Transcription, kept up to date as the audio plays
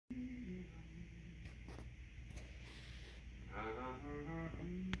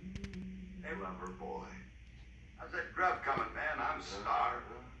Lover boy. How's that grub coming, man? I'm starved.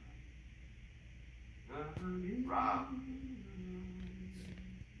 Rob.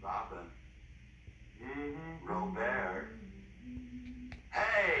 Robin. Robert.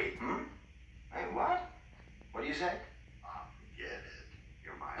 Hey! Hey, what? What do you say? Oh, forget it.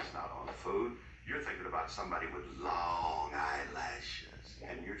 Your mind's not on food. You're thinking about somebody with long eyelashes.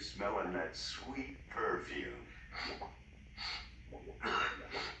 And you're smelling that sweet perfume.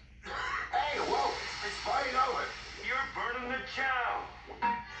 Hey, whoa! It's fighting over. You're burning the chow.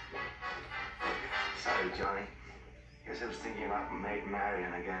 Sorry, Johnny. Guess I was thinking about Maid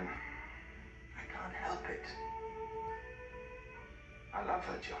Marian again. I can't help it. I love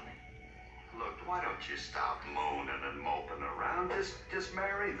her, Johnny. Look, why don't you stop mooning and moping around? Just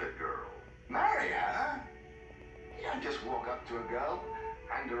marry the girl. Marry her? You don't just walk up to a girl,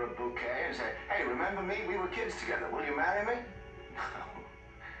 hand her a bouquet and say, hey, remember me? We were kids together. Will you marry me? No.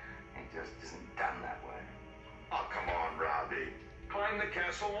 It just isn't done that way. Oh, come on, Robbie. Climb the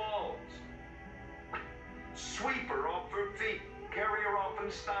castle walls. Sweep her off her feet. Carry her off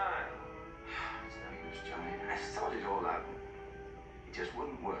in style. It's no use, Johnny. I thought it all out. It just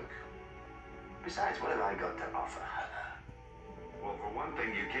wouldn't work. Besides, what have I got to offer her? Well, for one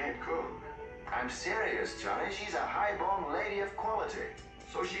thing, you can't cook. I'm serious, Johnny. She's a high-born lady of quality.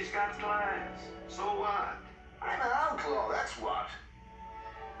 So she's got class. So what? I'm an outlaw, that's what.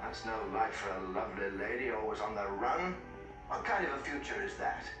 That's no life for a lovely lady always on the run. What kind of a future is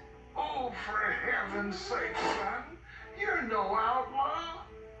that? Oh, for heaven's sake, son. You're no outlaw.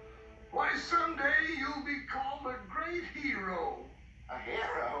 Why, someday you'll be called a great hero. A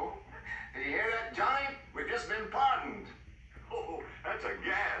hero? Did you hear that, Johnny? We've just been pardoned. Oh, that's a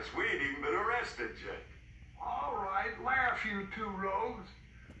gas. We ain't even been arrested yet. All right, laugh, you two rogues.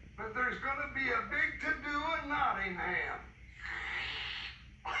 But there's going to be a big to-do in Nottingham.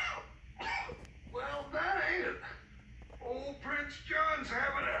 Well, that ain't it. Old Prince John's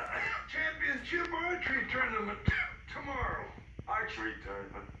having a championship archery tournament tomorrow. Archery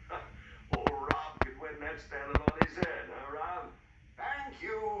tournament. Old Rob could win that standing on his head, huh, Rob? Thank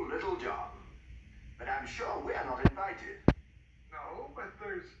you, Little John. But I'm sure we're not invited. No, but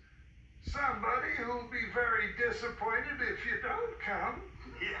there's somebody who'll be very disappointed if you don't come.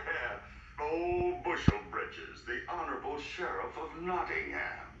 Yeah, old Bushel Bridges, the Honorable Sheriff of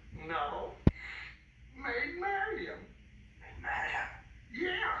Nottingham. No. Maid Marian. Maid Marian?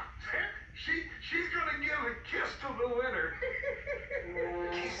 Yeah. She's gonna give a kiss to the winner.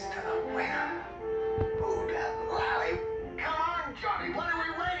 Kiss to the winner? Oh, that lie. Come on, Johnny. What are we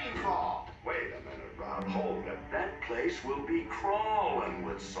waiting for? Wait a minute, Rob. Hold it. That place will be crawling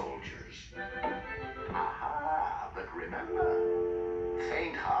with soldiers. Aha, but remember,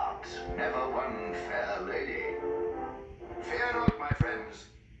 faint heart never won fair lady. Fear not, my friends.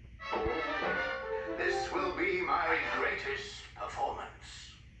 This will be my greatest performance.